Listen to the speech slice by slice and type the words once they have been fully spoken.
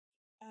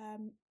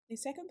the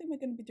second thing we're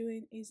going to be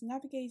doing is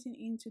navigating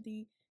into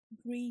the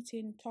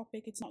greeting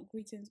topic. It's not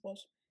greetings,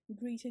 but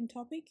greeting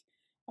topic.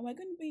 And we're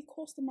going to be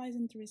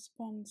customizing the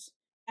response.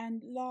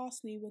 And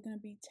lastly, we're going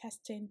to be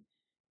testing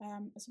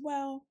as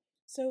well.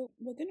 So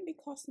we're going to be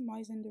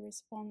customizing the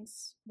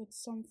response with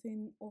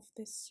something of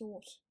this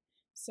sort.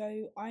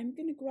 So I'm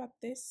going to grab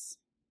this,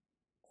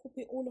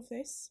 copy all of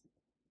this,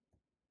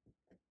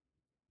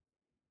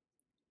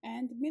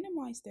 and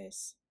minimize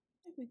this.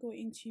 If we go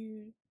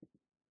into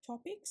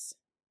topics,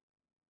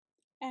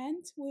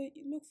 and we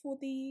look for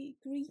the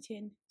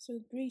greeting. So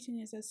greeting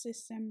is a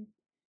system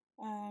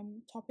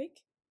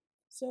topic.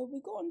 So we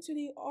go onto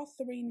the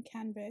authoring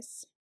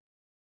canvas.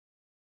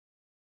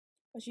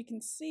 As you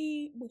can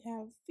see, we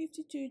have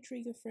 52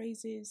 trigger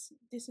phrases.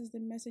 This is the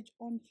message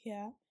on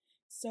here.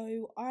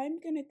 So I'm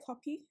going to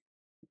copy.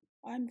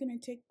 I'm going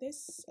to take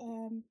this.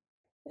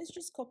 Let's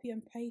just copy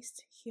and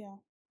paste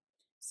here.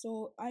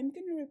 So I'm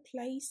going to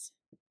replace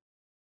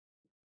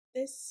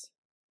this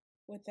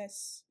with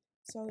this.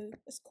 So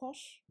let's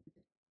cosh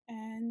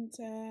and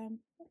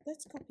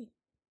let's copy.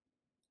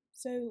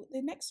 So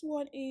the next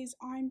one is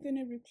I'm going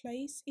to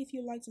replace, if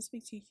you'd like to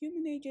speak to a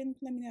human agent,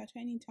 let me know at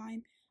any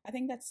time. I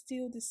think that's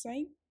still the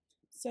same.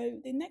 So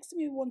the next thing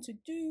we want to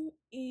do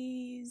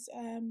is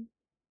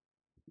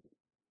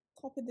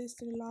copy this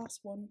to the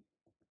last one.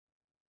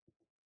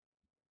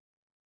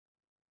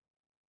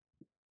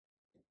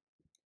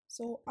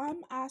 So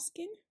I'm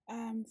asking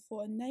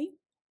for a name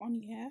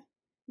on here.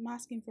 I'm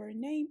asking for a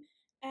name,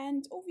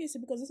 and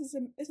obviously because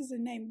this is a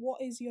name,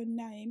 what is your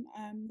name?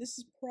 This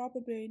is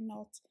probably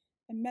not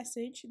a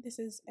message, this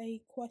is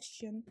a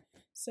question.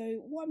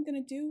 So what I'm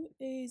going to do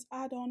is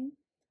add on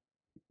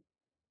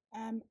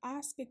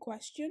ask a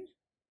question.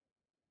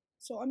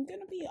 So I'm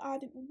going to be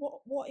adding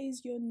what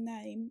is your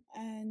name,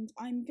 and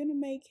I'm going to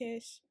make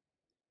it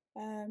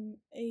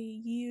a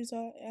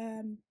user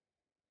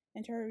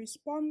enter a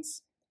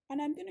response,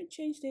 and I'm going to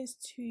change this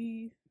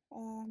to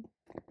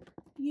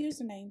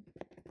username.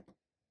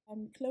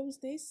 Close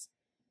this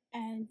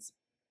and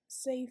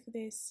save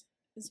this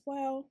as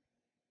well.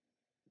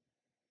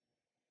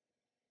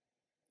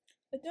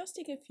 It does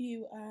take a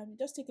few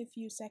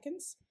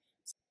seconds.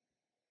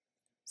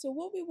 So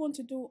what we want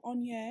to do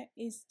on here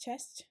is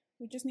test.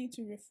 We just need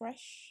to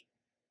refresh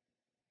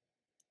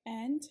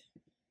and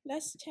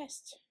let's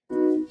test.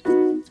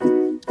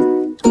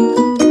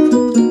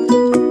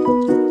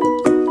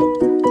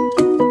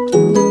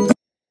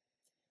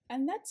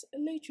 And that's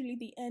literally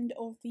the end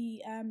of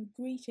the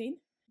greeting,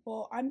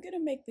 but I'm going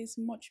to make this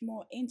much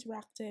more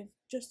interactive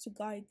just to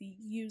guide the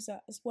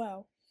user as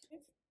well.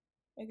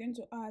 We're going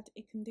to add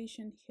a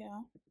condition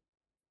here,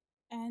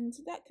 and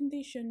that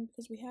condition,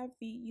 because we have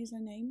the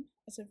username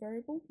as a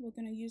variable, we're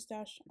going to use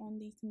that on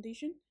the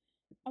condition,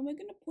 and we're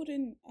going to put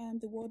in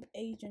the word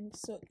agent.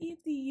 So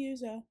if the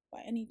user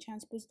by any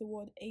chance puts the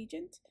word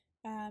agent,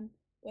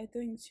 we're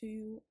going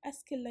to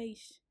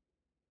escalate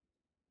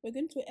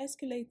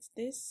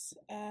this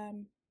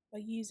by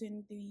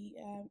using the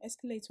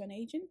escalate to an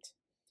agent.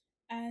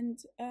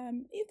 And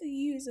if the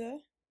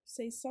user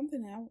says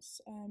something else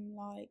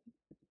like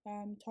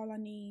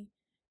Tolani,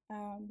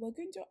 we're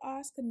going to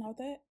ask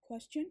another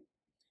question,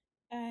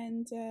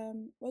 and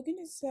we're going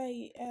to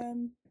say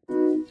and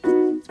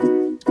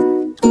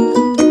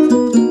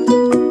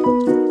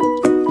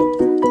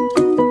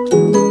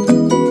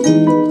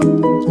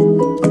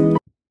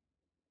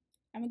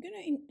we're going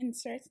to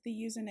insert the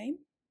username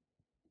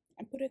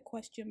and put a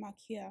question mark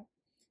here.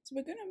 So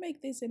we're going to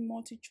make this a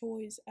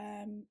multi-choice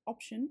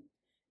option,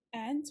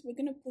 and we're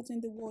going to put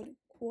in the word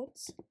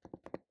quotes.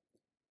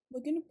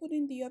 We're going to put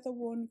in the other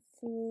one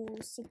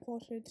for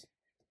supported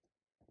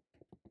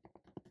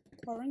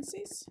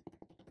currencies,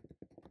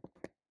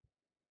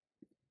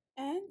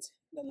 and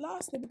the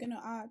lastly we're going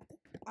to add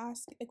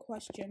ask a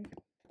question.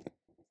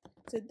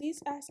 So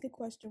this ask a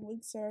question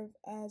would serve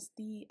as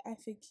the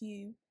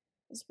FAQ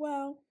as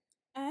well,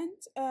 and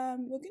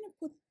we're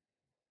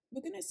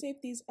going to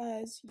save these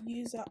as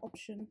user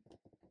option.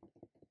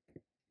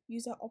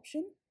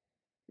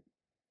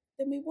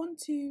 Then we want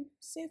to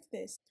save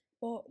this,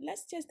 but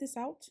let's test this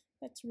out.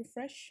 Let's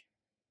refresh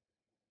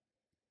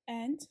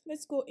and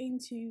let's go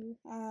into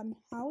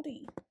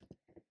howdy.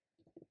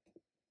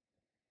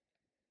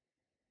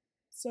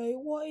 So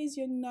what is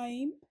your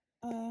name?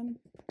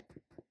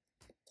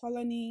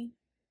 Tolani.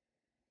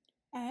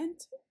 And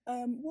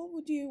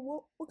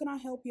what can I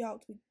help you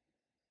out with?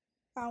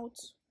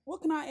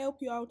 What can I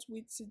help you out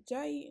with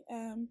today?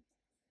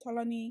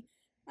 Tolani.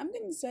 I'm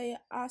going to say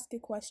ask a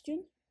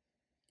question.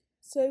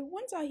 So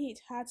once I hit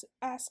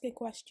ask a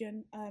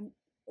question,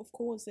 of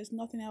course there's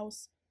nothing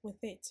else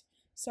with it.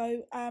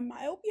 So I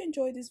hope you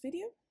enjoyed this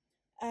video.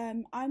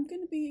 I'm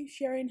going to be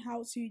sharing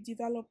how to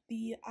develop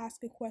the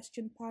ask a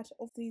question part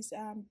of this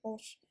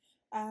bot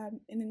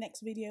in the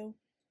next video.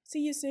 See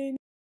you soon.